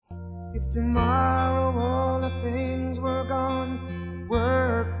If tomorrow all the things were gone,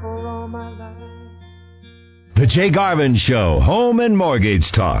 work for all my life. The Jay Garvin Show, Home and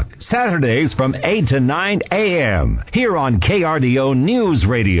Mortgage Talk, Saturdays from 8 to 9 a.m. here on KRDO News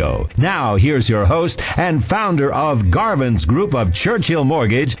Radio. Now, here's your host and founder of Garvin's Group of Churchill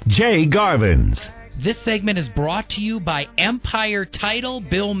Mortgage, Jay Garvins. This segment is brought to you by Empire Title,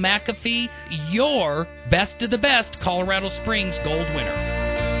 Bill McAfee, your best of the best Colorado Springs Gold winner.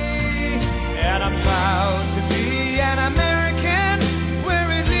 And I'm proud to be an American, where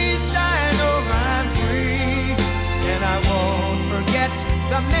at least I know I'm free. And I won't forget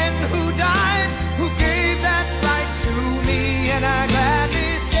the men who died, who gave that right to me. And I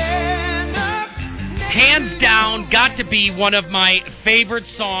gladly stand up. Hands down, got to be one of my favorite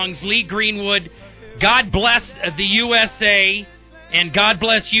songs, Lee Greenwood. God bless the USA, and God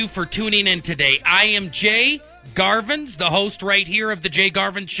bless you for tuning in today. I am Jay Garvins, the host right here of the Jay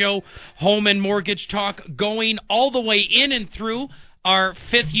Garvin Show, Home and Mortgage Talk, going all the way in and through our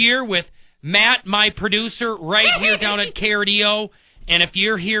fifth year with Matt, my producer, right here down at KRDO. And if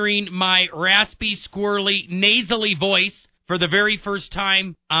you're hearing my raspy, squirrely, nasally voice for the very first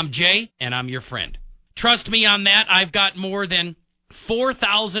time, I'm Jay, and I'm your friend. Trust me on that. I've got more than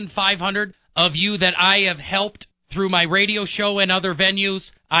 4,500 of you that I have helped through my radio show and other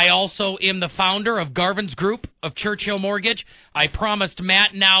venues. I also am the founder of Garvin's Group of Churchill Mortgage. I promised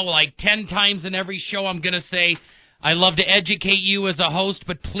Matt now like 10 times in every show I'm going to say, I love to educate you as a host,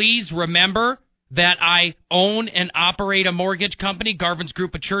 but please remember that I own and operate a mortgage company, Garvin's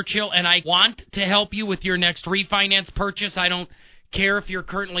Group of Churchill, and I want to help you with your next refinance purchase. I don't care if you're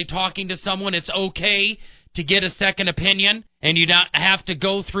currently talking to someone. It's okay to get a second opinion, and you don't have to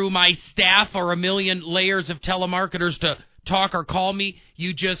go through my staff or a million layers of telemarketers to talk or call me.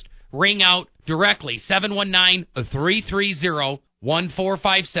 You just ring out directly, 719-330-1457,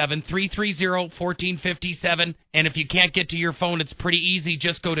 330-1457. And if you can't get to your phone, it's pretty easy.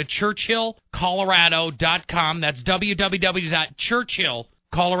 Just go to churchillcolorado.com. That's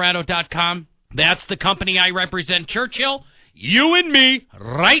www.churchillcolorado.com. That's the company I represent, Churchill, you and me,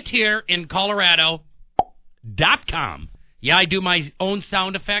 right here in Colorado. .com. Yeah, I do my own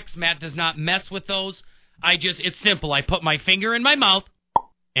sound effects. Matt does not mess with those. It's simple. I put my finger in my mouth,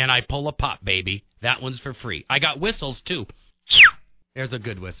 and I pull a pop, baby. That one's for free. I got whistles, too. There's a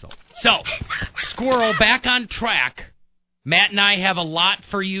good whistle. So, Squirrel, back on track. Matt and I have a lot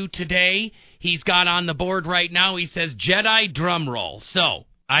for you today. He's got on the board right now, he says, Jedi drum roll. So,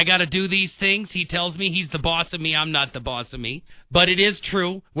 I got to do these things. He tells me he's the boss of me. I'm not the boss of me. But it is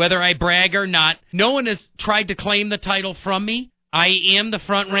true, whether I brag or not. No one has tried to claim the title from me. I am the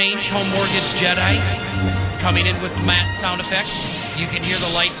Front Range Home Mortgage Jedi. Coming in with Matt sound effects. You can hear the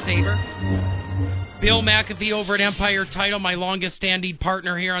lightsaber. Bill McAfee over at Empire Title, my longest-standing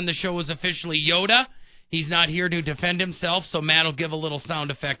partner here on the show, is officially Yoda. He's not here to defend himself, so Matt will give a little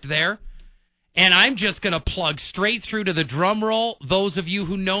sound effect there. And I'm just going to plug straight through to the drum roll. Those of you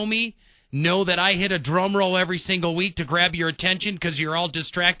who know me know that I hit a drum roll every single week to grab your attention because you're all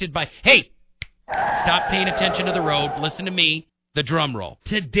distracted by, hey, stop paying attention to the road. Listen to me, the drum roll.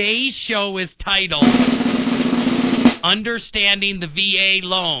 Today's show is titled Understanding the VA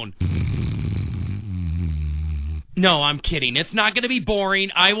Loan. No, I'm kidding. It's not going to be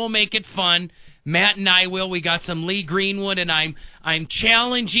boring. I will make it fun. Matt and I will. We got some Lee Greenwood, and I'm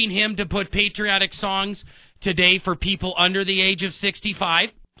challenging him to put patriotic songs today for people under the age of 65.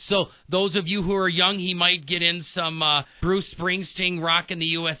 So those of you who are young, he might get in some Bruce Springsteen, Rockin' the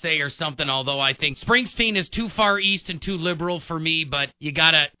USA or something, although I think Springsteen is too far east and too liberal for me, but you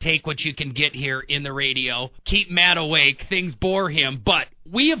got to take what you can get here in the radio. Keep Matt awake. Things bore him, but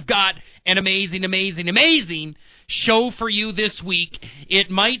we have got an amazing show for you this week. It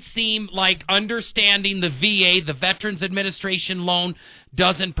might seem like understanding the VA, the Veterans Administration loan,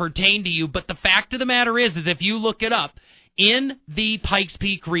 doesn't pertain to you, but the fact of the matter is if you look it up, in the Pikes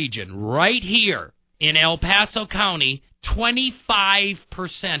Peak region, right here in El Paso County,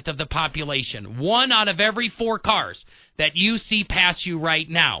 25% of the population, 1 out of every 4 cars that you see pass you right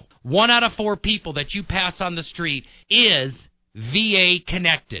now, 1 out of 4 people that you pass on the street is VA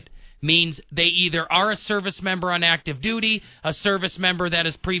connected. Means they either are a service member on active duty, a service member that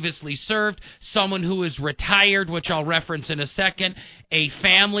has previously served, someone who is retired, which I'll reference in a second, a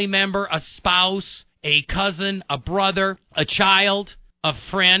family member, a spouse, a cousin, a brother, a child, a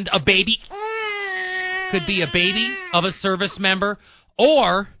friend, a baby. Could be a baby of a service member,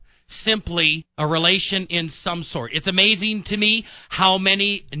 or simply a relation in some sort. It's amazing to me how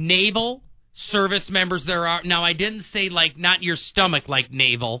many naval service members there are. Now, I didn't say, like, not your stomach like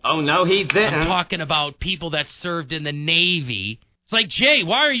naval. Oh, no, he didn't. I'm talking about people that served in the Navy, It's like, Jay,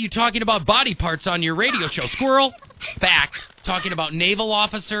 why are you talking about body parts on your radio show? Squirrel, back. Talking about naval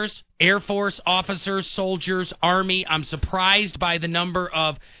officers, Air Force officers, soldiers, Army. I'm surprised by the number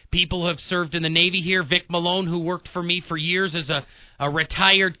of people who have served in the Navy here. Vic Malone, who worked for me for years as a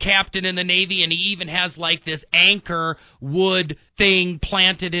retired captain in the Navy, and he even has like this anchor wood thing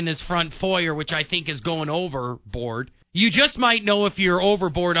planted in his front foyer, which I think is going overboard. You just might know if you're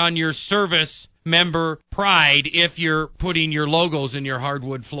overboard on your service member pride if you're putting your logos in your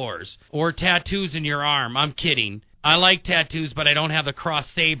hardwood floors or tattoos in your arm. I'm kidding. I like tattoos, but I don't have the cross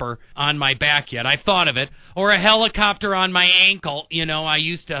saber on my back yet. I've thought of it. Or a helicopter on my ankle. You know, I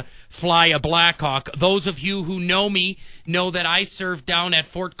used to fly a Black Hawk. Those of you who know me know that I served down at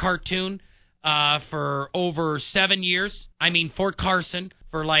Fort Cartoon for over 7 years. Fort Carson.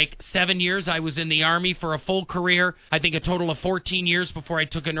 For like 7 years, I was in the Army for a full career. I think a total of 14 years before I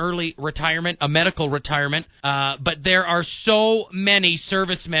took an early retirement, a medical retirement. But there are so many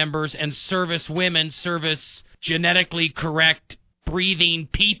service members and service women, service genetically correct breathing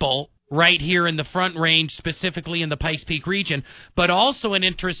people right here in the Front Range, specifically in the Pikes Peak region. But also an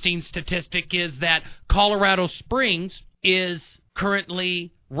interesting statistic is that Colorado Springs is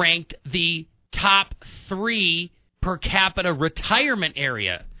currently ranked the top 3 per capita retirement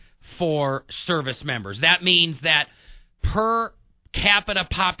area for service members. That means that per capita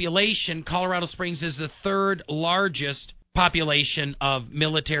population, Colorado Springs is the 3rd largest population of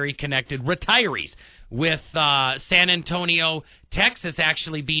military-connected retirees, with San Antonio, Texas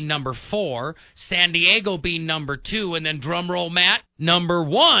actually being number 4, San Diego being number 2, and then drumroll, Matt, number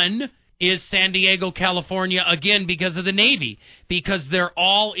 1 is San Diego, California, again because of the Navy, because they're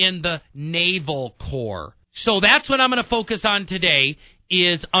all in the Naval Corps. So that's what I'm going to focus on today,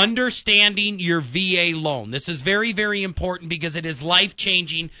 is understanding your VA loan. This is very, very important because it is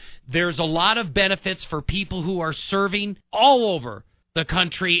life-changing. There's a lot of benefits for people who are serving all over the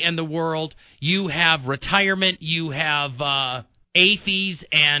country and the world. You have retirement, you have AFEs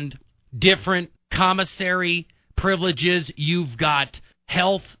and different commissary privileges. You've got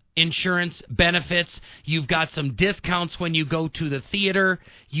health insurance benefits. You've got some discounts when you go to the theater.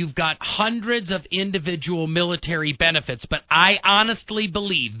 You've got hundreds of individual military benefits. But I honestly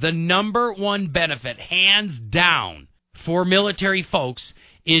believe the number one benefit, hands down, for military folks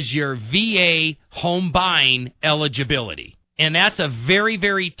is your VA home buying eligibility. And that's a very,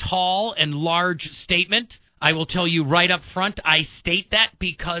 very tall and large statement. I will tell you right up front, I state that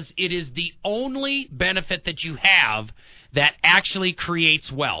because it is the only benefit that you have that actually creates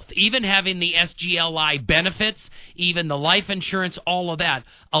wealth. Even having the SGLI benefits, even the life insurance, all of that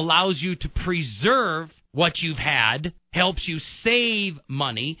allows you to preserve what you've had, helps you save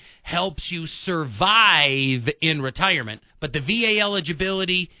money, helps you survive in retirement. But the VA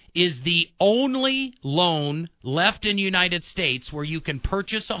eligibility is the only loan left in the United States where you can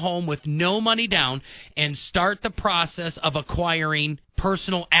purchase a home with no money down and start the process of acquiring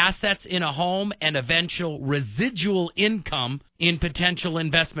personal assets in a home and eventual residual income in potential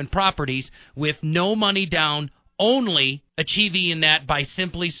investment properties with no money down, only achieving that by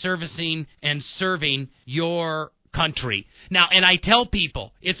simply servicing and serving your country. Now, and I tell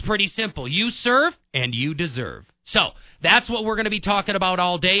people, it's pretty simple. You serve and you deserve. So that's what we're going to be talking about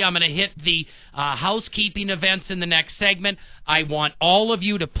all day. I'm going to hit the housekeeping events in the next segment. I want all of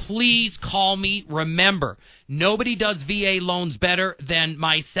you to please call me. Remember, nobody does VA loans better than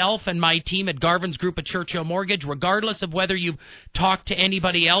myself and my team at Garvin's Group at Churchill Mortgage. Regardless of whether you've talked to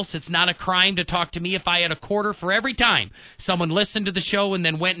anybody else, it's not a crime to talk to me. If I had a quarter for every time someone listened to the show and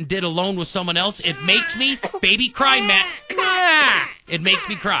then went and did a loan with someone else, it makes me baby cry, Matt. It makes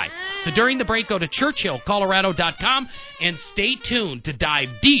me cry. So during the break, go to ChurchillColorado.com and stay tuned to dive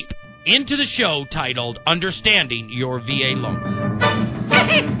deep into the show titled Understanding Your VA Loan.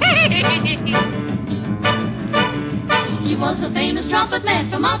 He was a famous trumpet man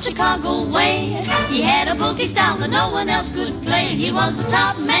from out Chicago way. He had a boogie style that no one else could play. He was the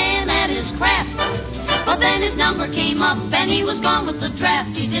top man at his craft. But then his number came up and he was gone with the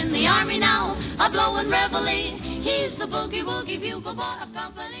draft. He's in the Army now, a blowing reveille. He's the boogie woogie bugle boy of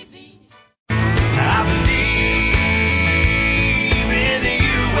Company B. I believe in the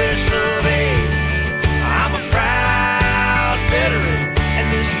U.S. of A. I'm a proud veteran,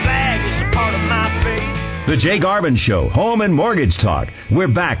 and this flag is a part of my faith. The Jay Garvin Show, Home and Mortgage Talk. We're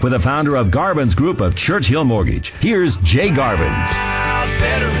back with the founder of Garvin's Group of Churchill Mortgage. Here's Jay Garvins. Proud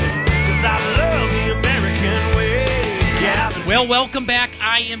veteran, 'cause I love the American way. Yeah, Well, welcome back.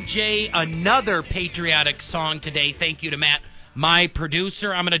 I am Jay. Another patriotic song today. Thank you to Matt, my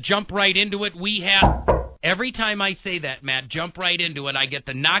producer. I'm going to jump right into it. We have, every time I say that, Matt, jump right into it, I get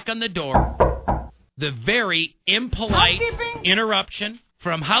the knock on the door. the very impolite interruption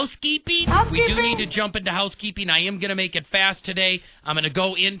from housekeeping. We do need to jump into housekeeping. I am going to make it fast today. I'm going to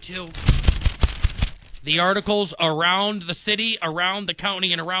go into the articles around the city, around the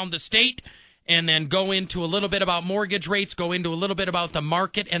county, and around the state, and then go into a little bit about mortgage rates, go into a little bit about the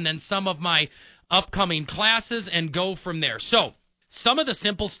market, and then some of my upcoming classes, and go from there. So, some of the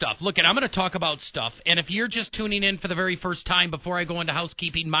simple stuff. Look, I'm going to talk about stuff, and if you're just tuning in for the very first time before I go into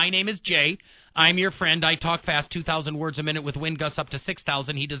housekeeping, my name is Jay. I'm your friend. I talk fast, 2,000 words a minute with wind gusts up to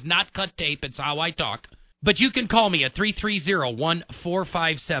 6,000. He does not cut tape. It's how I talk. But you can call me at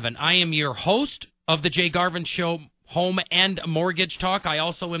 330-1457. I am your host of the Jay Garvin Show Home and Mortgage Talk. I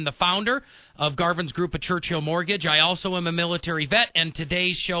also am the founder of Garvin's Group of Churchill Mortgage. I also am a military vet, and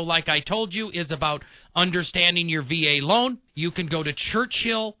today's show, like I told you, is about understanding your VA loan. You can go to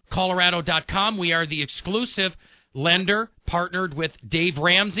ChurchillColorado.com. We are the exclusive lender partnered with Dave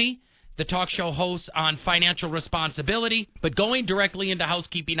Ramsey, the talk show host on financial responsibility. But going directly into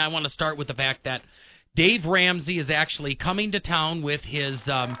housekeeping, I want to start with the fact that Dave Ramsey is actually coming to town with his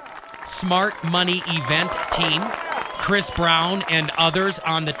Smart Money event team, Chris Brown and others,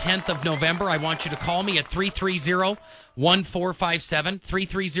 on the 10th of November. I want you to call me at 330-1457,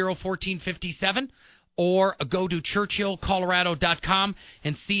 330-1457, or go to ChurchillColorado.com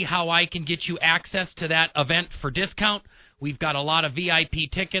and see how I can get you access to that event for discount. We've got a lot of VIP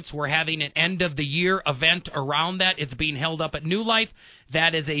tickets. We're having an end-of-the-year event around that. It's being held up at New Life.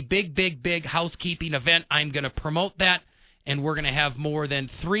 That is a big, big, big housekeeping event. I'm going to promote that, and we're going to have more than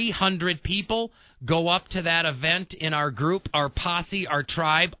 300 people go up to that event in our group, our posse, our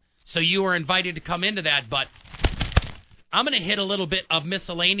tribe. So you are invited to come into that, but I'm going to hit a little bit of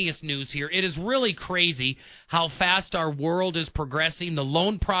miscellaneous news here. It is really crazy how fast our world is progressing. The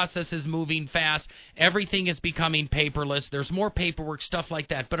loan process is moving fast. Everything is becoming paperless. There's more paperwork, stuff like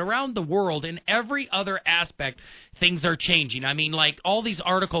that. But around the world, in every other aspect, things are changing. I mean, like all these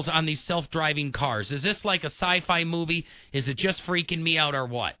articles on these self-driving cars. Is this like a sci-fi movie? Is it just freaking me out or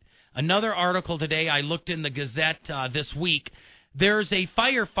what? Another article today, I looked in the Gazette this week. There's a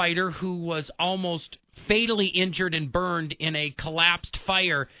firefighter who was almost fatally injured and burned in a collapsed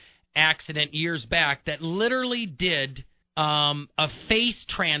fire accident years back that literally did a face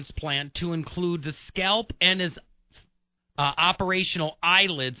transplant to include the scalp and his operational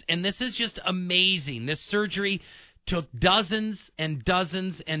eyelids. And this is just amazing. This surgery took dozens and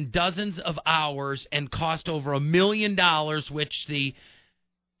dozens and dozens of hours and cost over $1 million, which the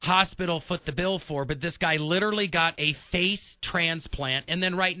hospital foot the bill for. But this guy literally got a face transplant. And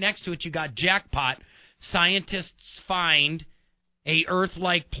then right next to it, you got jackpot. Scientists find a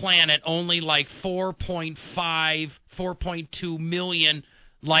Earth-like planet only like 4.2 million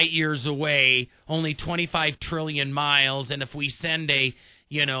light years away, only 25 trillion miles. And if we send a,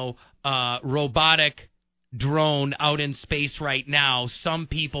 robotic drone out in space right now, some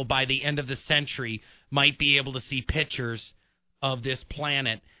people by the end of the century might be able to see pictures of this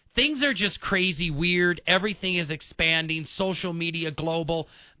planet. Things are just crazy weird. Everything is expanding, social media global,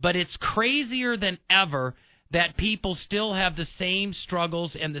 but it's crazier than ever that people still have the same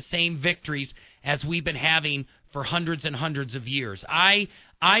struggles and the same victories as we've been having for hundreds and hundreds of years. I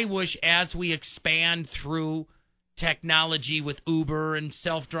wish as we expand through technology with Uber and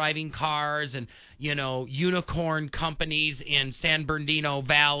self-driving cars and, unicorn companies in San Bernardino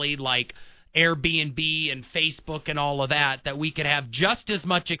Valley like Airbnb and Facebook and all of that we could have just as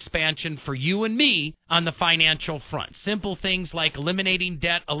much expansion for you and me on the financial front. Simple things like eliminating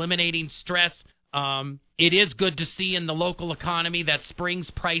debt, eliminating stress. It is good to see in the local economy that spring's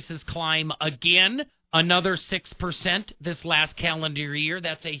prices climb again, another 6% this last calendar year.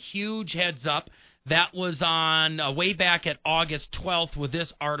 That's a huge heads up. That was on way back at August 12th with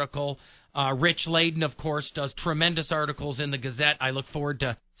this article. Rich Layden, of course, does tremendous articles in the Gazette. I look forward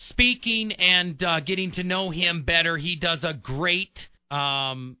to speaking and getting to know him better. He does a great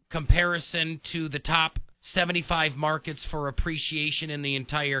comparison to the top 75 markets for appreciation in the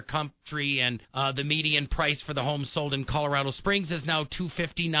entire country, and the median price for the home sold in Colorado Springs is now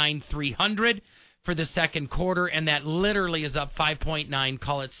 $259,300 for the second quarter, and that literally is up 5.9,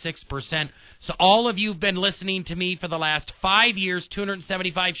 call it 6%. So all of you have been listening to me for the last 5 years,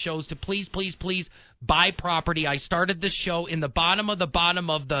 275 shows, to please, please, please buy property. I started this show in the bottom of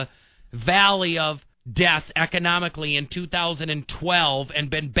the valley of death economically in 2012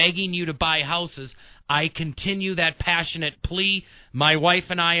 and been begging you to buy houses. I continue that passionate plea. My wife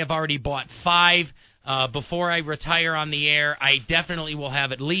and I have already bought 5. Before I retire on the air, I definitely will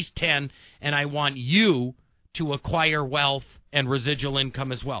have at least 10, and I want you to acquire wealth and residual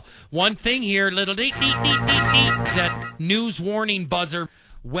income as well. One thing here, little that news warning buzzer,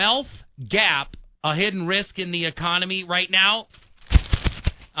 Wealth Gap a hidden risk in the economy right now.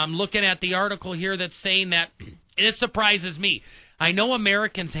 I'm looking at the article here that's saying that it surprises me. I know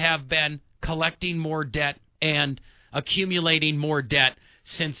Americans have been collecting more debt and accumulating more debt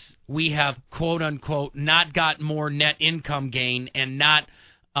since we have, quote-unquote, not got more net income gain and not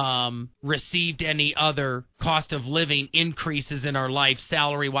received any other cost of living increases in our life,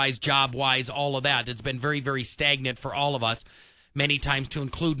 salary-wise, job-wise, all of that. It's been very, very stagnant for all of us, many times to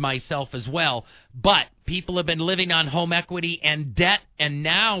include myself as well. But people have been living on home equity and debt, and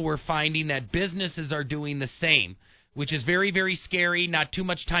now we're finding that businesses are doing the same, which is very, very scary. Not too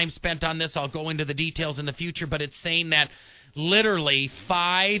much time spent on this. I'll go into the details in the future, but it's saying that literally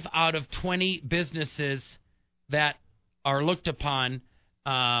 5 out of 20 businesses that are looked upon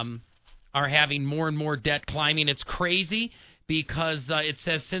are having more and more debt climbing. It's crazy because it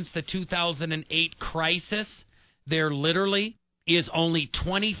says since the 2008 crisis, there literally is only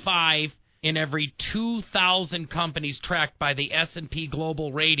 25 in every 2,000 companies tracked by the S&P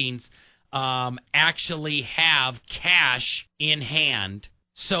Global Ratings actually have cash in hand.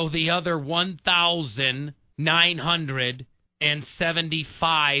 So the other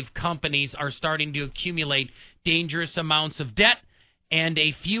 1,975 companies are starting to accumulate dangerous amounts of debt, and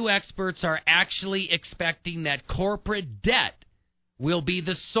a few experts are actually expecting that corporate debt will be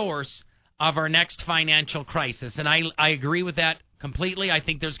the source of our next financial crisis. And I agree with that completely. I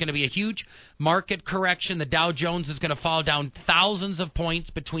think there's going to be a huge market correction. The Dow Jones is going to fall down thousands of points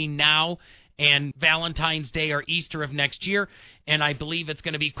between now and Valentine's Day or Easter of next year. And I believe it's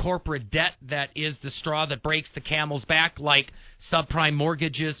going to be corporate debt that is the straw that breaks the camel's back, like subprime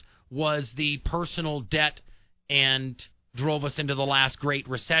mortgages was the personal debt and drove us into the last Great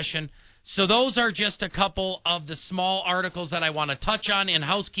Recession. So those are just a couple of the small articles that I want to touch on in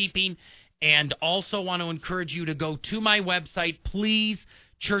housekeeping, and also want to encourage you to go to my website, please,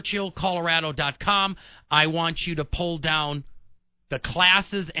 churchillcolorado.com. I want you to pull down the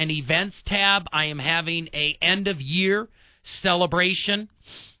classes and events tab. I am having a end-of-year celebration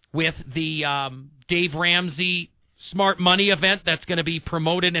with the Dave Ramsey Smart Money event that's going to be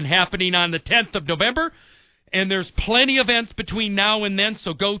promoted and happening on the 10th of November. And there's plenty of events between now and then,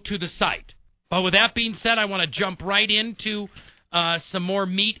 so go to the site. But with that being said, I want to jump right into some more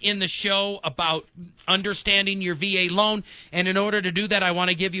meat in the show about understanding your VA loan. And in order to do that, I want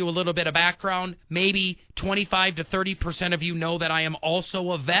to give you a little bit of background. Maybe 25 to 30% of you know that I am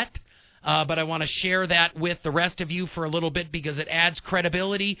also a vet. But I want to share that with the rest of you for a little bit because it adds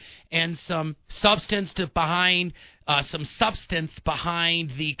credibility and some substance behind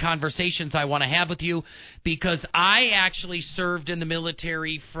the conversations I want to have with you, because I actually served in the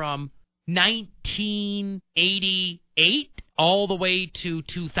military from 1988 all the way to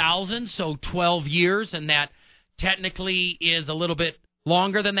 2000, so 12 years, and that technically is a little bit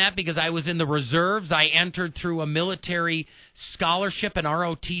longer than that because I was in the reserves. I entered through a military scholarship, an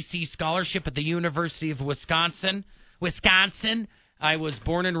ROTC scholarship at the University of Wisconsin. I was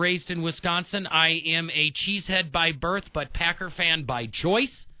born and raised in Wisconsin. I am a cheesehead by birth, but Packer fan by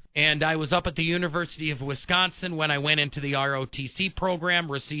choice. And I was up at the University of Wisconsin when I went into the ROTC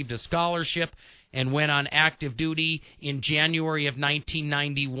program, received a scholarship, and went on active duty in January of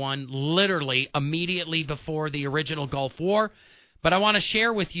 1991, literally immediately before the original Gulf War. But I want to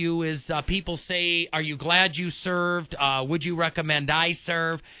share with you is people say, are you glad you served? Would you recommend I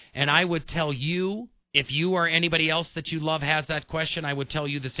serve? And I would tell you, if you or anybody else that you love has that question, I would tell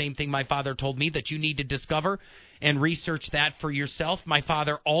you the same thing my father told me, that you need to discover and research that for yourself. My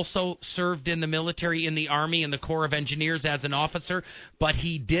father also served in the military, in the Army, in the Corps of Engineers as an officer, but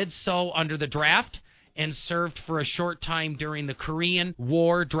he did so under the draft and served for a short time during the Korean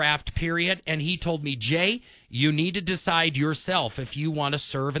War draft period. And he told me, Jay, you need to decide yourself if you want to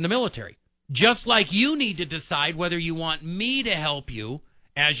serve in the military. Just like you need to decide whether you want me to help you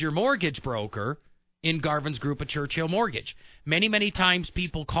as your mortgage broker in Garvin's group at Churchill Mortgage. Many, many times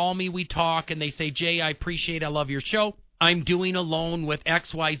people call me, we talk, and they say, Jay, I appreciate, I love your show. I'm doing a loan with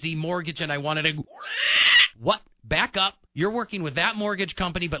XYZ Mortgage, and I wanted to... What? Back up. You're working with that mortgage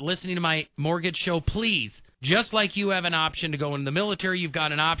company, but listening to my mortgage show, please. Just like you have an option to go in the military, you've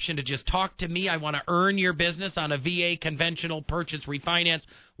got an option to just talk to me. I want to earn your business on a VA, conventional, purchase, refinance,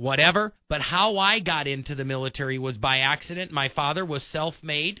 whatever. But how I got into the military was by accident. My father was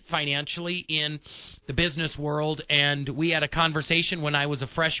self-made financially in the business world, and we had a conversation when I was a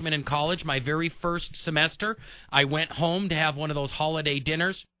freshman in college. My very first semester, I went home to have one of those holiday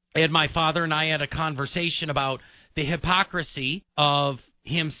dinners, and my father and I had a conversation about the hypocrisy of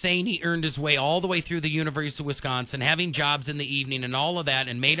him saying he earned his way all the way through the University of Wisconsin, having jobs in the evening and all of that,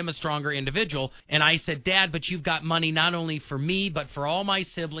 and made him a stronger individual. And I said, Dad, but you've got money not only for me, but for all my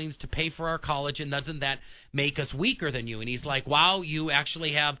siblings to pay for our college, and doesn't that make us weaker than you? And he's like, wow, you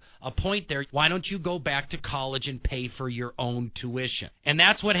actually have a point there. Why don't you go back to college and pay for your own tuition? And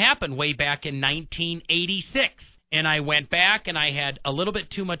that's what happened way back in 1986. And I went back, and I had a little bit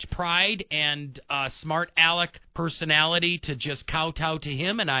too much pride and smart aleck personality to just kowtow to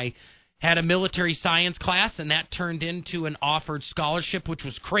him, and I had a military science class, and that turned into an offered scholarship, which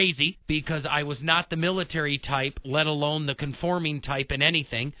was crazy because I was not the military type, let alone the conforming type in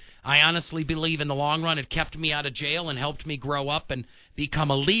anything. I honestly believe in the long run it kept me out of jail and helped me grow up and become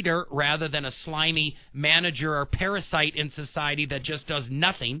a leader rather than a slimy manager or parasite in society that just does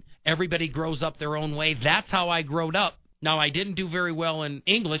nothing. Everybody grows up their own way. That's how I growed up. Now, I didn't do very well in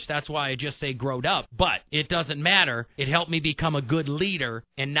English. That's why I just say growed up. But it doesn't matter. It helped me become a good leader.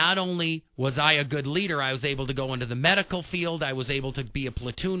 And not only was I a good leader, I was able to go into the medical field. I was able to be a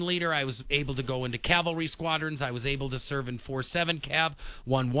platoon leader. I was able to go into cavalry squadrons. I was able to serve in 4-7 Cav,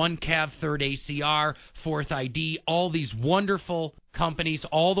 1-1 Cav, 3rd ACR, 4th ID, all these wonderful companies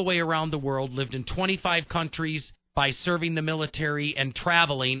all the way around the world, lived in 25 countries by serving the military and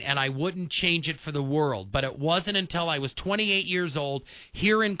traveling, and I wouldn't change it for the world. But it wasn't until I was 28 years old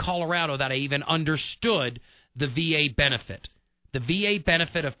here in Colorado that I even understood the VA benefit. The VA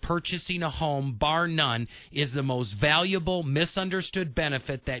benefit of purchasing a home, bar none, is the most valuable, misunderstood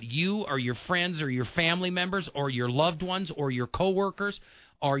benefit that you or your friends or your family members or your loved ones or your coworkers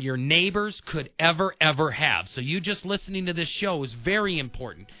or your neighbors could ever have. So you just listening to this show is very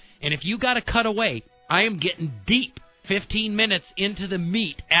important. And if you got to cut away, I am getting deep 15 minutes into the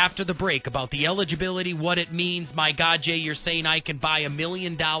meat after the break about the eligibility, what it means. My God, Jay, you're saying I can buy $1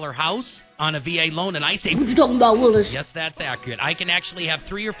 million house on a VA loan, and I say, what you talking about, Willis? Yes, that's accurate. I can actually have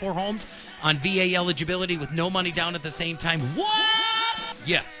 3 or 4 homes on VA eligibility with no money down at the same time. What?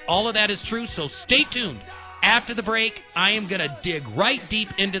 Yes, all of that is true, so stay tuned. After the break, I am going to dig right deep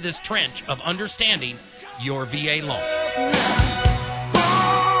into this trench of understanding your VA loan.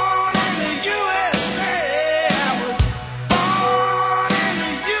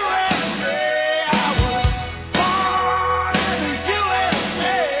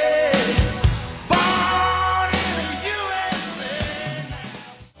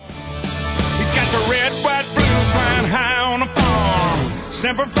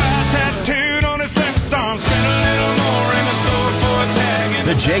 Semper Fi tattooed on his left arm. Spend a little more in the store for a tag.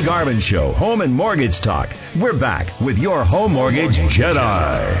 The Jay Garvin Show, Home and Mortgage Talk. We're back with your home mortgage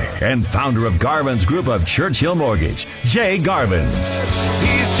Jedi and founder of Garvin's Group of Churchill Mortgage, Jay Garvin.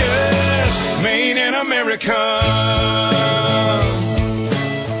 He's just made in America.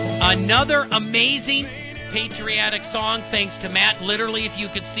 Another amazing patriotic song, thanks to Matt. Literally, if you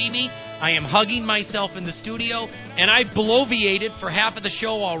could see me, I am hugging myself in the studio, and I bloviated for half of the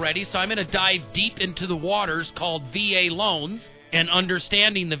show already, so I'm going to dive deep into the waters called VA loans and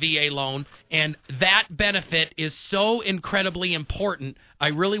understanding the VA loan, and that benefit is so incredibly important. I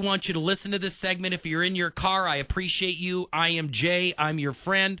really want you to listen to this segment. If you're in your car, I appreciate you. I am Jay. I'm your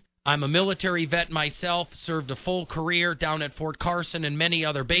friend. I'm a military vet myself, served a full career down at Fort Carson and many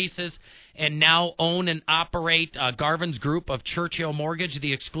other bases, and now own and operate Garvin's Group of Churchill Mortgage,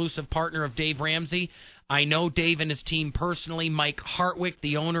 the exclusive partner of Dave Ramsey. I know Dave and his team personally. Mike Hartwick,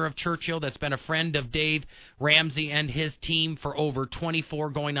 the owner of Churchill, that's been a friend of Dave Ramsey and his team for over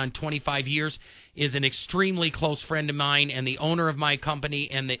 24, going on 25 years, is an extremely close friend of mine and the owner of my company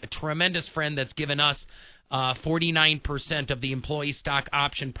and the tremendous friend that's given us 49% of the employee stock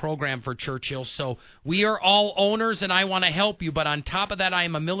option program for Churchill. So we are all owners, and I want to help you. But on top of that, I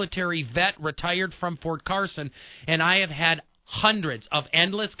am a military vet, retired from Fort Carson, and I have had hundreds of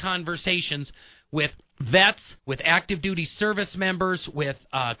endless conversations with vets, with active duty service members, with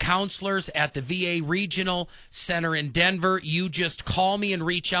counselors at the VA Regional Center in Denver. You just call me and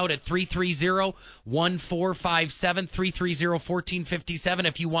reach out at 330-1457, 330-1457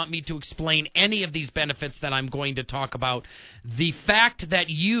 if you want me to explain any of these benefits that I'm going to talk about. The fact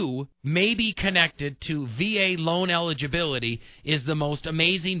that you may be connected to VA loan eligibility is the most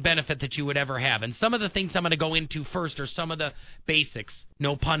amazing benefit that you would ever have. And some of the things I'm going to go into first are some of the basics,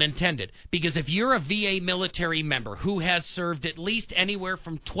 no pun intended. Because if you're a VA military member who has served at least anywhere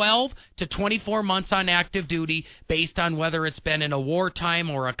from 12 to 24 months on active duty, based on whether it's been in a wartime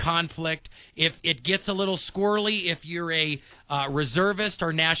or a conflict, if it gets a little squirrely, if you're a reservist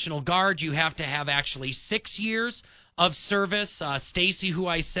or National Guard, you have to have actually 6 years of service. Stacy, who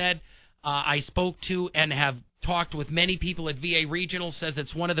I said I spoke to and have talked with many people at VA Regional, says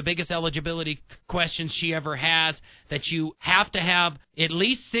it's one of the biggest eligibility questions she ever has, that you have to have at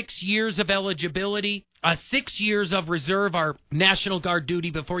least 6 years of eligibility, 6 years of reserve or National Guard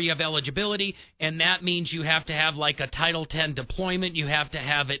duty before you have eligibility, and that means you have to have like a Title X deployment. You have to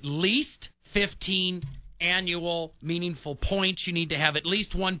have at least 15 annual meaningful points. You need to have at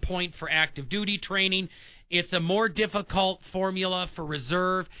least 1 point for active duty training. It's a more difficult formula for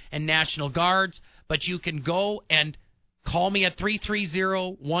Reserve and National Guards, but you can go and call me at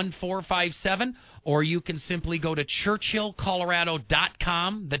 330-1457, or you can simply go to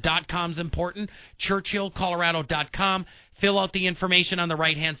churchillcolorado.com. The .com's important. churchillcolorado.com. Fill out the information on the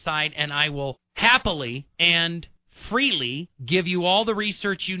right-hand side, and I will happily and freely give you all the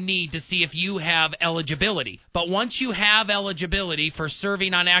research you need to see if you have eligibility. But once you have eligibility for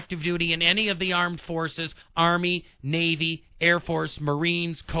serving on active duty in any of the armed forces, Army, Navy, Air Force,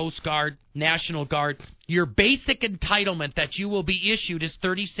 Marines, Coast Guard, National Guard, your basic entitlement that you will be issued is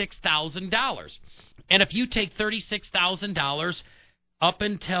 $36,000. And if you take $36,000 up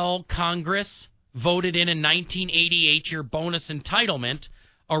until Congress voted in 1988 your bonus entitlement,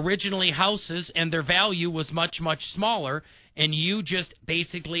 originally houses and their value was much, much smaller, and you just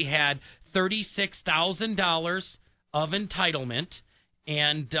basically had $36,000 of entitlement,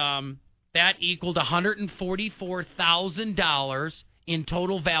 and that equaled $144,000 in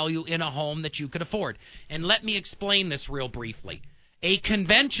total value in a home that you could afford. And let me explain this real briefly. A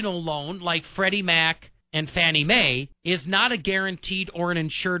conventional loan like Freddie Mac and Fannie Mae is not a guaranteed or an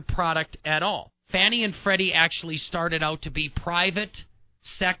insured product at all. Fannie and Freddie actually started out to be private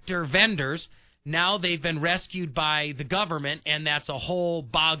sector vendors. Now they've been rescued by the government, and that's a whole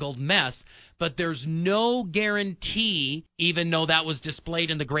boggled mess. But there's no guarantee, even though that was displayed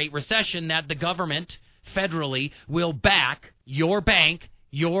in the Great Recession, that the government federally will back your bank,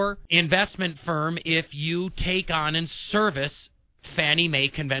 your investment firm, if you take on and service Fannie Mae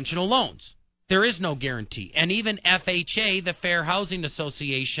conventional loans. There is no guarantee. And even FHA, the Fair Housing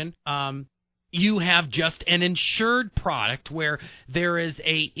Association, you have just an insured product where there is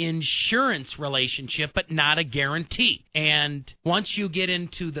a insurance relationship but not a guarantee. And once you get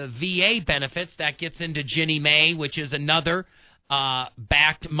into the VA benefits, that gets into Ginnie Mae, which is another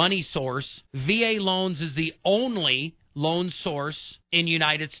backed money source. VA loans is the only loan source in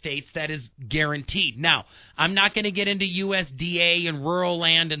United States that is guaranteed. Now, I'm not going to get into USDA and rural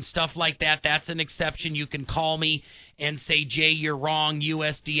land and stuff like that. That's an exception. You can call me and say, Jay, you're wrong.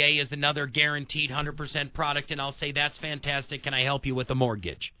 USDA is another guaranteed 100% product, and I'll say, that's fantastic. Can I help you with a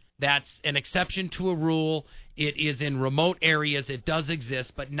mortgage? That's an exception to a rule. It is in remote areas. It does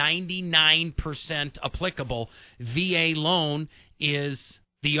exist, but 99% applicable. VA loan is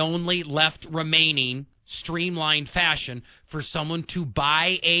the only left remaining streamlined fashion for someone to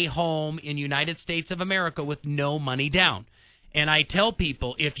buy a home in United States of America with no money down. And I tell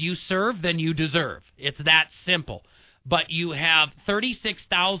people, if you serve, then you deserve. It's that simple. But you have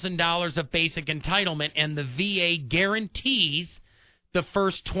 $36,000 of basic entitlement, and the VA guarantees the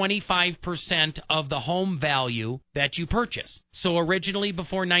first 25% of the home value that you purchase. So originally,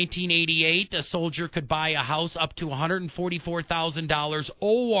 before 1988, a soldier could buy a house up to $144,000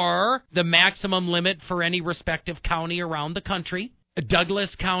 or the maximum limit for any respective county around the country.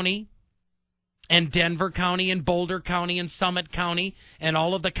 Douglas County and Denver County and Boulder County and Summit County and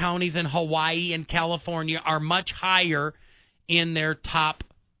all of the counties in Hawaii and California are much higher in their top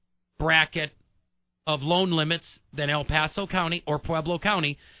bracket of loan limits than El Paso County or Pueblo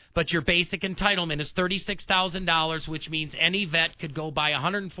County, but your basic entitlement is $36,000, which means any vet could go buy a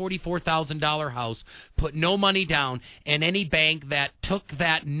 $144,000 house, put no money down, and any bank that took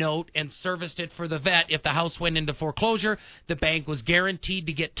that note and serviced it for the vet, if the house went into foreclosure, the bank was guaranteed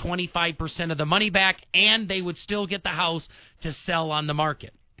to get 25% of the money back, and they would still get the house to sell on the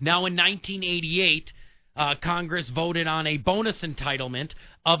market. Now, in 1988, Congress voted on a bonus entitlement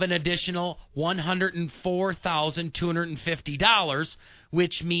of an additional $104,250,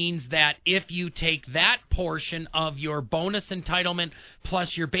 which means that if you take that portion of your bonus entitlement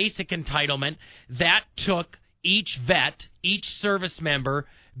plus your basic entitlement, that took each vet, each service member,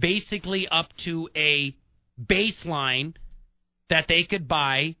 basically up to a baseline that they could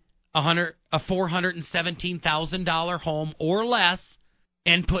buy a $417,000 home or less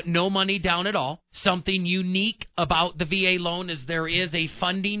and put no money down at all. Something unique about the VA loan is there is a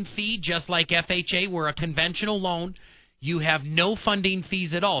funding fee, just like FHA, where a conventional loan, you have no funding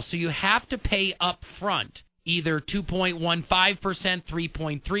fees at all. So you have to pay up front either 2.15%,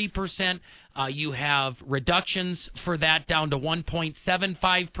 3.3%. You have reductions for that down to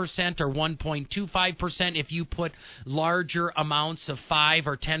 1.75% or 1.25% if you put larger amounts of 5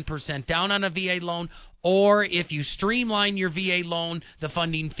 or 10% down on a VA loan. Or if you streamline your VA loan, the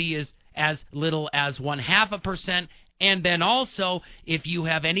funding fee is as little as 0.5%. And then also, if you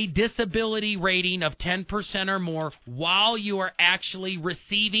have any disability rating of 10% or more while you are actually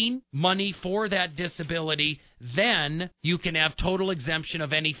receiving money for that disability, then you can have total exemption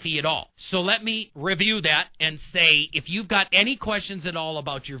of any fee at all. So let me review that and say, if you've got any questions at all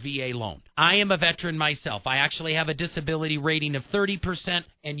about your VA loan, I am a veteran myself. I actually have a disability rating of 30%,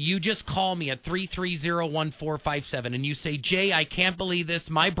 and you just call me at 330-1457, and you say, Jay, I can't believe this.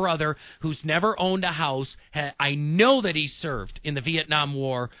 My brother, who's never owned a house, I know that he served in the Vietnam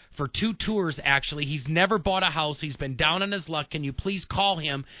War for 2 tours, actually. He's never bought a house. He's been down on his luck. Can you please call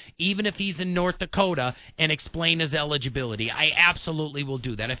him, even if he's in North Dakota, and explain his eligibility? I absolutely will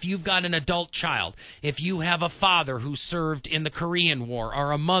do that. If you've got an adult child, if you have a father who served in the Korean War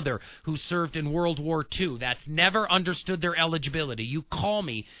or a mother who served in World War II that's never understood their eligibility, you call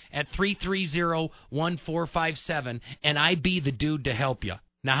me at 330-1457, and I be the dude to help you.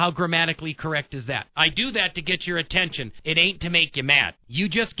 Now, how grammatically correct is that? I do that to get your attention. It ain't to make you mad. You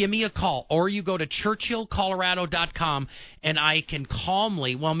just give me a call, or you go to churchillcolorado.com, and I can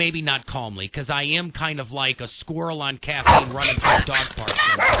calmly, well, maybe not calmly, because I am kind of like a squirrel on caffeine running through a dog park.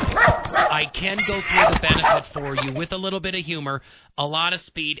 I can go through the benefit for you with a little bit of humor, a lot of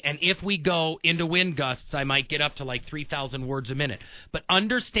speed, and if we go into wind gusts, I might get up to like 3,000 words a minute. But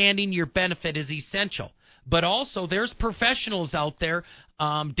understanding your benefit is essential. But also, there's professionals out there,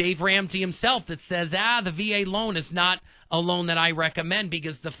 Dave Ramsey himself, that says, the VA loan is not a loan that I recommend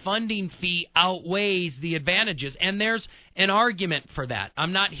because the funding fee outweighs the advantages. And there's an argument for that.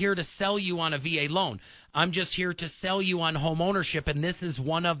 I'm not here to sell you on a VA loan. I'm just here to sell you on home ownership, and this is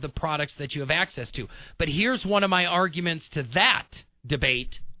one of the products that you have access to. But here's one of my arguments to that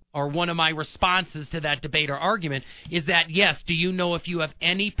debate, or one of my responses to that debate or argument, is that, yes, do you know if you have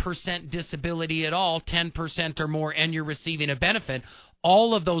any percent disability at all, 10% or more, and you're receiving a benefit,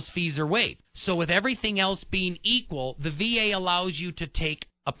 all of those fees are waived. So with everything else being equal, the VA allows you to take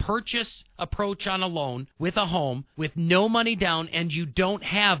a purchase approach on a loan with a home with no money down, and you don't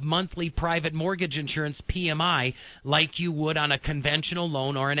have monthly private mortgage insurance, PMI, like you would on a conventional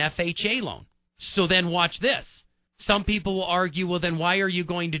loan or an FHA loan. So then watch this. Some people will argue, well, then why are you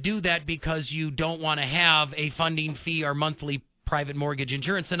going to do that? Because you don't want to have a funding fee or monthly private mortgage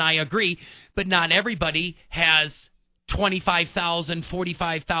insurance. And I agree, but not everybody has $25,000,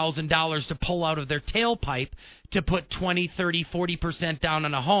 $45,000 to pull out of their tailpipe to put 20, 30, 40% down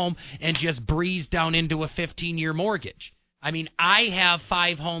on a home and just breeze down into a 15-year mortgage. I mean, I have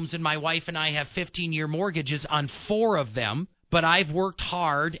 5 homes, and my wife and I have 15-year mortgages on 4 of them. But I've worked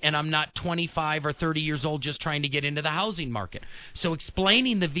hard, and I'm not 25 or 30 years old just trying to get into the housing market. So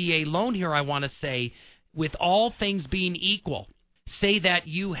explaining the VA loan here, I want to say, with all things being equal, say that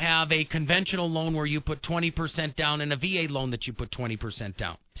you have a conventional loan where you put 20% down and a VA loan that you put 20%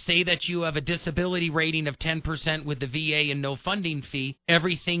 down. Say that you have a disability rating of 10% with the VA and no funding fee,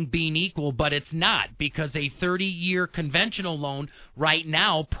 everything being equal, but it's not, because a 30-year conventional loan right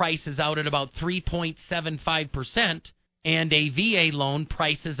now prices out at about 3.75%. And a VA loan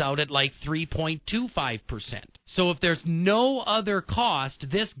prices out at like 3.25%. So if there's no other cost,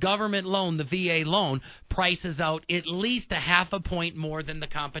 this government loan, the VA loan, prices out at least a 0.5 point more than the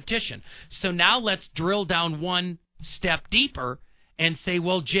competition. So now let's drill down one step deeper and say,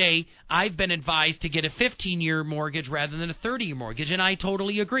 well, Jay, I've been advised to get a 15-year mortgage rather than a 30-year mortgage, and I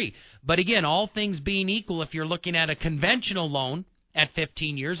totally agree. But again, all things being equal, if you're looking at a conventional loan at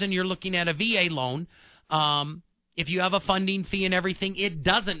 15 years and you're looking at a VA loan, if you have a funding fee and everything, it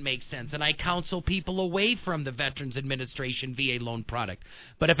doesn't make sense, and I counsel people away from the Veterans Administration VA loan product.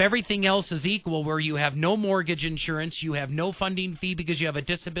 But if everything else is equal, where you have no mortgage insurance, you have no funding fee because you have a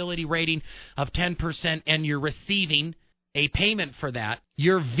disability rating of 10%, and you're receiving a payment for that,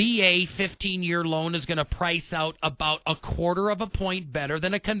 your VA 15-year loan is going to price out about 0.25 point better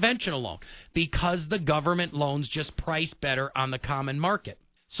than a conventional loan, because the government loans just price better on the common market.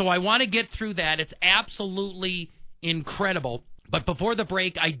 So I want to get through that. It's absolutely incredible. But before the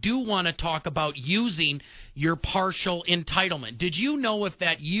break, I do want to talk about using your partial entitlement. Did you know if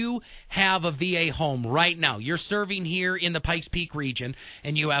that you have a VA home right now, you're serving here in the Pikes Peak region,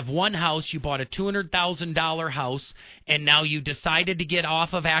 and you have one house, you bought a $200,000 house, and now you decided to get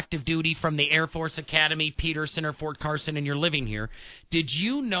off of active duty from the Air Force Academy, Peterson, or Fort Carson, and you're living here. Did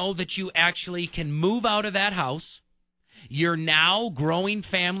you know that you actually can move out of that house your now growing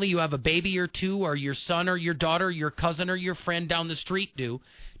family, you have a baby or two, or your son or your daughter, your cousin or your friend down the street do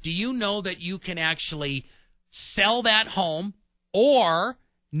you know that you can actually sell that home, or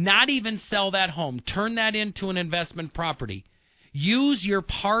not even sell that home, turn that into an investment property? Use your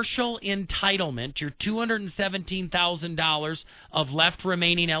partial entitlement, your $217,000 of left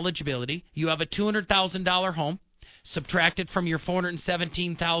remaining eligibility. You have a $200,000 home. Subtract it from your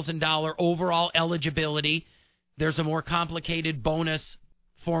 $417,000 overall eligibility. There's a more complicated bonus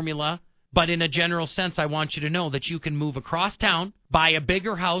formula. But in a general sense, I want you to know that you can move across town, buy a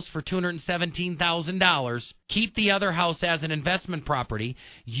bigger house for $217,000, keep the other house as an investment property,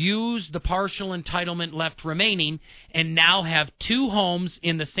 use the partial entitlement left remaining, and now have two homes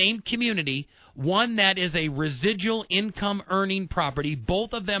in the same community, one that is a residual income earning property.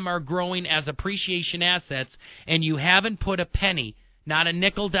 Both of them are growing as appreciation assets, and you haven't put a penny, not a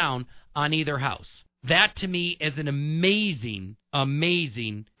nickel down, on either house. That, to me, is an amazing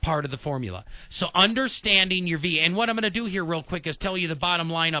part of the formula. So understanding your VA, and what I'm going to do here real quick is tell you the bottom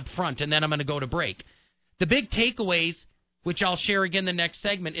line up front, and then I'm going to go to break. The big takeaways, which I'll share again in the next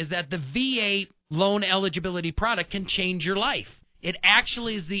segment, is that the VA loan eligibility product can change your life. It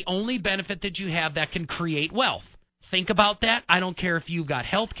actually is the only benefit that you have that can create wealth. Think about that. I don't care if you've got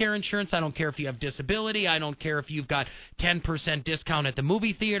health care insurance. I don't care if you have disability. I don't care if you've got 10% discount at the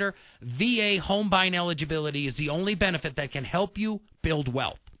movie theater. VA home buying eligibility is the only benefit that can help you build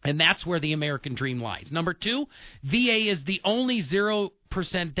wealth. And that's where the American dream lies. Number two, VA is the only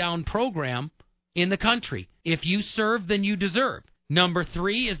 0% down program in the country. If you serve, then you deserve. Number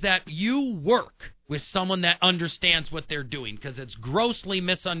three is that you work with someone that understands what they're doing, because it's grossly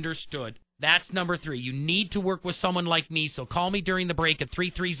misunderstood. That's number three. You need to work with someone like me, so call me during the break at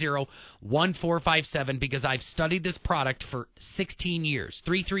 330-1457, because I've studied this product for 16 years.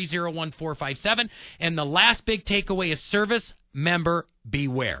 330-1457. And the last big takeaway is service member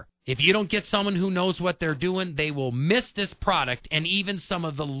beware. If you don't get someone who knows what they're doing, they will miss this product, and even some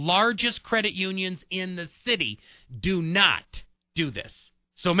of the largest credit unions in the city do not do this.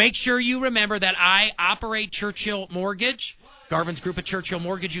 So make sure you remember that I operate Churchill Mortgage, Garvin's Group at Churchill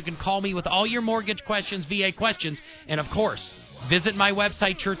Mortgage. You can call me with all your mortgage questions, VA questions, and, of course, visit my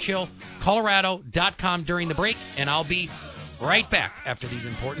website, churchillcolorado.com, during the break, and I'll be right back after these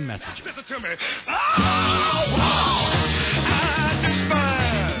important messages. Listen to me. I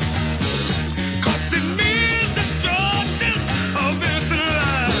despise, 'cause it means destruction of this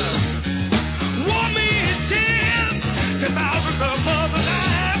life. War means tears, the thousands of mothers'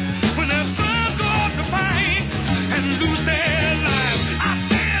 lives, when their sons go out to fight and lose their lives. I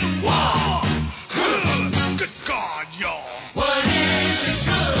said war. Good God, y'all. What is it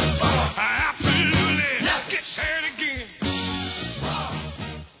good for? Absolutely. Let's say it again.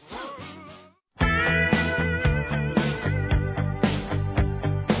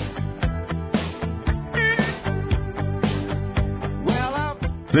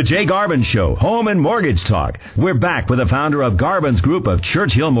 The Jay Garvin Show, Home and Mortgage Talk. We're back with the founder of Garvin's Group of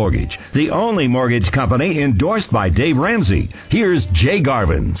Churchill Mortgage, the only mortgage company endorsed by Dave Ramsey. Here's Jay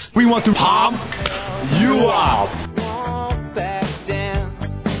Garvin's. We want to pump you up.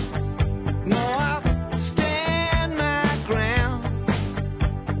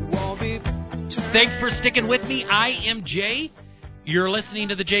 Thanks for sticking with me. I am Jay. You're listening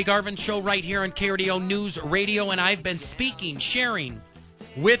to the Jay Garvin Show right here on KRDO News Radio, and I've been speaking, sharing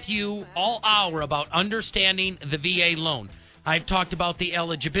with you all hour about understanding the VA loan. I've talked about the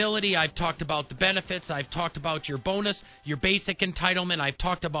eligibility. I've talked about the benefits. I've talked about your bonus, your basic entitlement. I've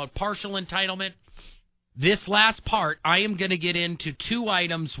talked about partial entitlement. This last part, I am going to get into two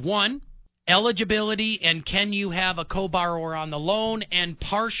items. One, eligibility and can you have a co-borrower on the loan, and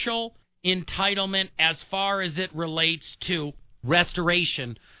partial entitlement as far as it relates to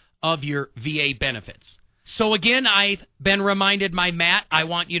restoration of your VA benefits. So again, I've been reminded by Matt. I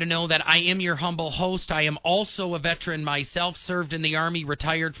want you to know that I am your humble host. I am also a veteran myself, served in the Army,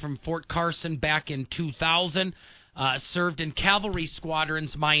 retired from Fort Carson back in 2000, served in cavalry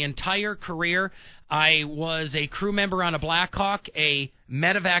squadrons my entire career. I was a crew member on a Black Hawk, a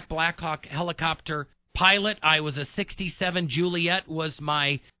medevac Black Hawk helicopter pilot. I was a 67 Juliet, was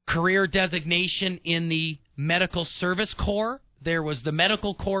my career designation in the Medical Service Corps. There was the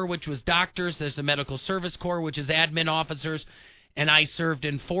Medical Corps, which was doctors. There's the Medical Service Corps, which is admin officers. And I served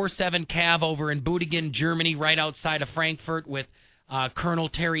in 47 Cav over in Büdingen, Germany, right outside of Frankfurt, with Colonel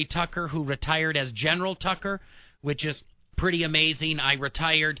Terry Tucker, who retired as General Tucker, which is pretty amazing. I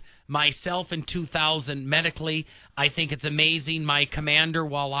retired myself in 2000 medically. I think it's amazing. My commander,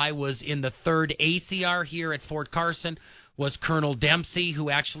 while I was in the 3rd ACR here at Fort Carson, was Colonel Dempsey, who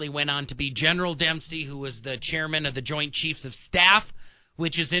actually went on to be General Dempsey, who was the chairman of the Joint Chiefs of Staff,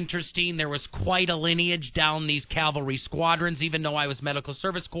 which is interesting. There was quite a lineage down these cavalry squadrons, even though I was Medical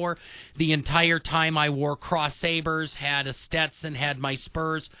Service Corps. The entire time I wore cross sabers, had a Stetson, had my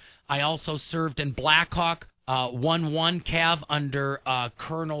spurs. I also served in Black Hawk 1-1 Cav under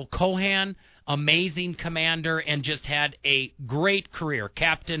Colonel Cohan, amazing commander, and just had a great career.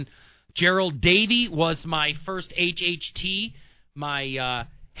 Captain Gerald Davey was my first HHT, my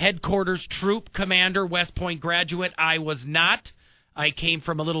headquarters troop commander, West Point graduate. I was not. I came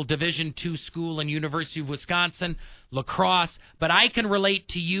from a little Division II school in University of Wisconsin, La Crosse, but I can relate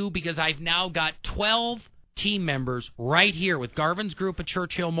to you because I've now got 12 team members right here with Garvin's group at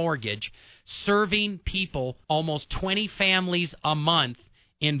Churchill Mortgage serving people, almost 20 families a month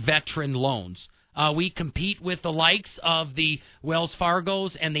in veteran loans. We compete with the likes of the Wells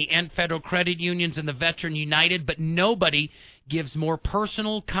Fargos and the Ent Federal Credit Unions and the Veteran United, but nobody gives more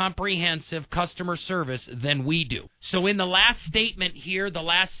personal, comprehensive customer service than we do. So in the last statement here, the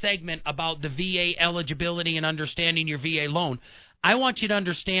last segment about the VA eligibility and understanding your VA loan, I want you to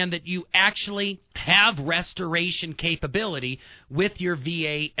understand that you actually have restoration capability with your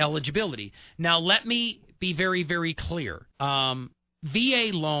VA eligibility. Now, let me be very, very clear.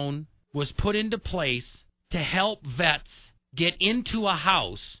 VA loan was put into place to help vets get into a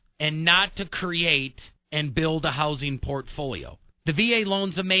house and not to create and build a housing portfolio. The VA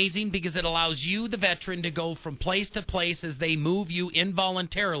loan's amazing because it allows you, the veteran, to go from place to place as they move you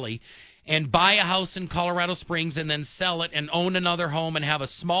involuntarily and buy a house in Colorado Springs and then sell it and own another home and have a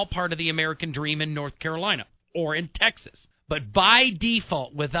small part of the American dream in North Carolina or in Texas. But by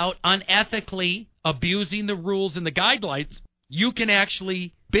default, without unethically abusing the rules and the guidelines, you can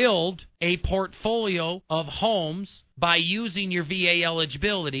actually build a portfolio of homes by using your VA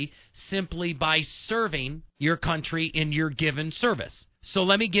eligibility simply by serving your country in your given service. So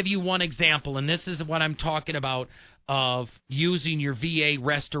let me give you one example, and this is what I'm talking about of using your VA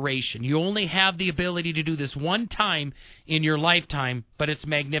restoration. You only have the ability to do this one time in your lifetime, but it's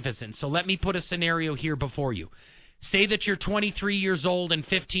magnificent. So let me put a scenario here before you. Say that you're 23 years old and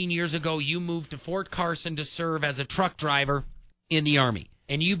 15 years ago you moved to Fort Carson to serve as a truck driver in the Army.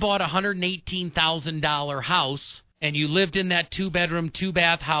 And you bought a $118,000 house, and you lived in that 2-bedroom,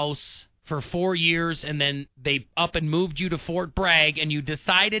 2-bath house for 4 years, and then they up and moved you to Fort Bragg, and you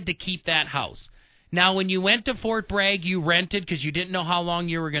decided to keep that house. Now, when you went to Fort Bragg, you rented because you didn't know how long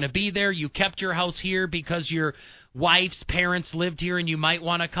you were going to be there. You kept your house here because your wife's parents lived here, and you might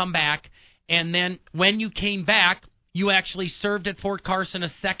want to come back. And then when you came back, you actually served at Fort Carson a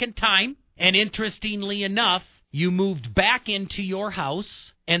second time, and interestingly enough, you moved back into your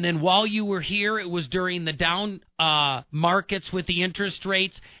house, and then while you were here, it was during the down markets with the interest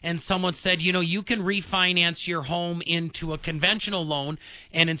rates, and someone said, you know, you can refinance your home into a conventional loan,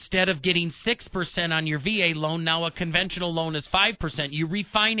 and instead of getting 6% on your VA loan, now a conventional loan is 5%. You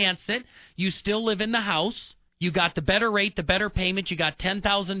refinance it. You still live in the house. You got the better rate, the better payment. You got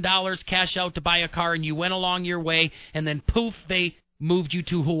 $10,000 cash out to buy a car, and you went along your way, and then poof, they moved you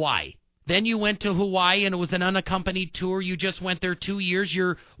to Hawaii. Then you went to Hawaii, and it was an unaccompanied tour. You just went there 2 years.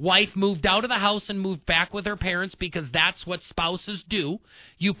 Your wife moved out of the house and moved back with her parents because that's what spouses do.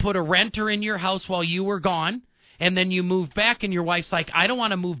 You put a renter in your house while you were gone, and then you moved back, and your wife's like, I don't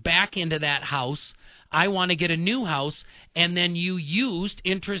want to move back into that house. I want to get a new house. And then you used,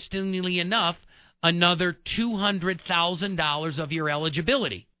 interestingly enough, another $200,000 of your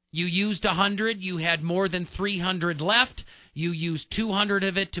eligibility. You used $100. You had more than $300 left. You used $200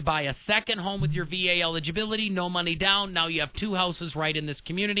 of it to buy a second home with your VA eligibility, no money down. Now you have 2 houses right in this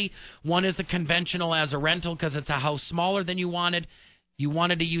community. One is a conventional as a rental because it's a house smaller than you wanted. You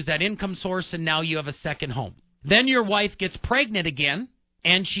wanted to use that income source, and now you have a second home. Then your wife gets pregnant again,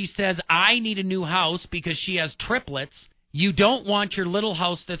 and she says, I need a new house because she has triplets. You don't want your little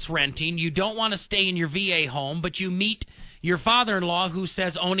house that's renting. You don't want to stay in your VA home, but you meet your father-in-law who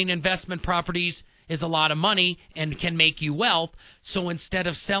says owning investment properties is a lot of money and can make you wealth. So instead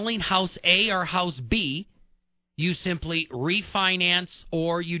of selling house A or house B, you simply refinance,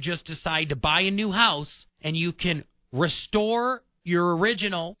 or you just decide to buy a new house, and you can restore your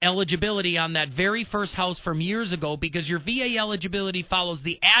original eligibility on that very first house from years ago because your VA eligibility follows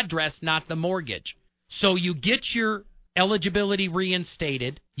the address, not the mortgage. So you get your eligibility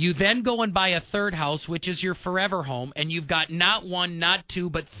reinstated. You then go and buy a third house, which is your forever home, and you've got not 1, not 2,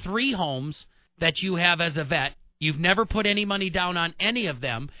 but 3 homes that you have as a vet. You've never put any money down on any of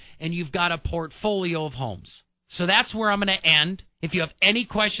them, and you've got a portfolio of homes. So that's where I'm going to end. If you have any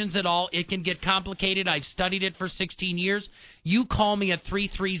questions at all, it can get complicated. I've studied it for 16 years. You call me at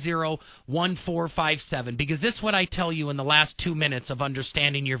 330-1457, because this is what I tell you in the last 2 minutes of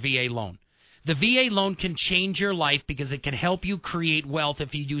understanding your VA loan. The VA loan can change your life because it can help you create wealth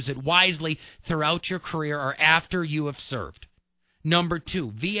if you use it wisely throughout your career or after you have served. Number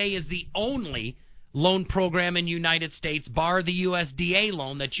 2, VA is the only loan program in the United States, bar the USDA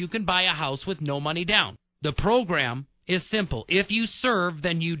loan, that you can buy a house with no money down. The program is simple. If you serve,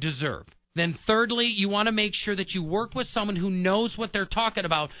 then you deserve. Then thirdly, you want to make sure that you work with someone who knows what they're talking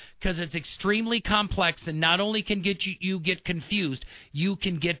about, because it's extremely complex, and not only can you get confused, you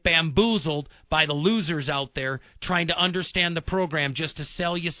can get bamboozled by the losers out there trying to understand the program just to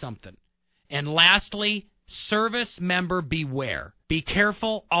sell you something. And lastly, service member beware. Be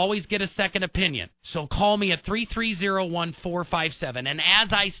careful. Always get a second opinion. So call me at 330-1457. And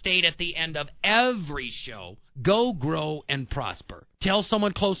as I state at the end of every show, go, grow, and prosper. Tell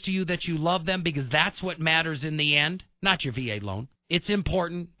someone close to you that you love them, because that's what matters in the end, not your VA loan. It's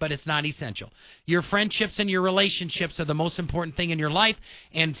important, but it's not essential. Your friendships and your relationships are the most important thing in your life.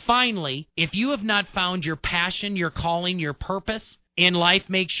 And finally, if you have not found your passion, your calling, your purpose in life,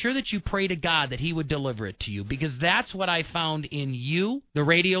 make sure that you pray to God that He would deliver it to you, because that's what I found in you, the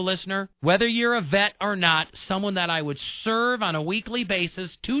radio listener. Whether you're a vet or not, someone that I would serve on a weekly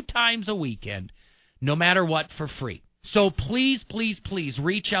basis, 2 times a weekend, no matter what, for free. So please, please, please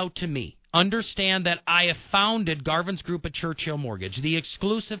reach out to me. Understand that I have founded Garvin's Group at Churchill Mortgage, the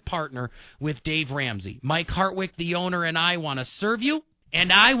exclusive partner with Dave Ramsey. Mike Hartwick, the owner, and I want to serve you,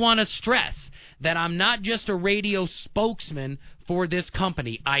 and I want to stress that I'm not just a radio spokesman for this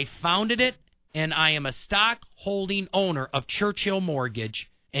company. I founded it, and I am a stock-holding owner of Churchill Mortgage,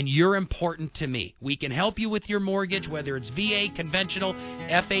 and you're important to me. We can help you with your mortgage, whether it's VA, conventional,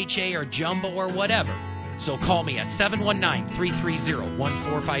 FHA, or jumbo, or whatever. So call me at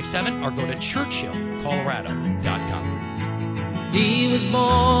 719-330-1457 or go to ChurchillColorado.com. He was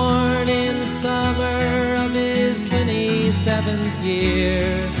born in the summer of his 27th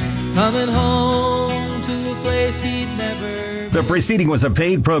year, coming home to a place he'd never been. The preceding was a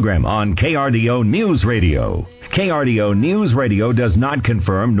paid program on KRDO News Radio. KRDO News Radio does not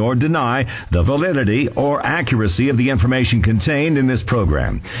confirm nor deny the validity or accuracy of the information contained in this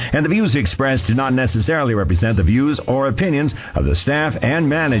program, and the views expressed do not necessarily represent the views or opinions of the staff and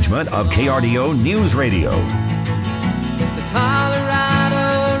management of KRDO News Radio. The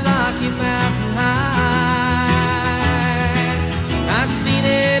Colorado Rocky Mountain High, I've seen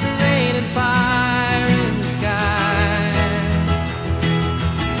it rain and fire in the sky.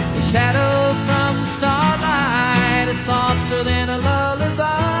 The shadow from the starlight is softer than a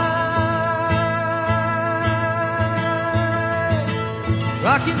lullaby.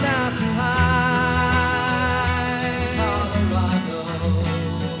 Rocky Mountain High.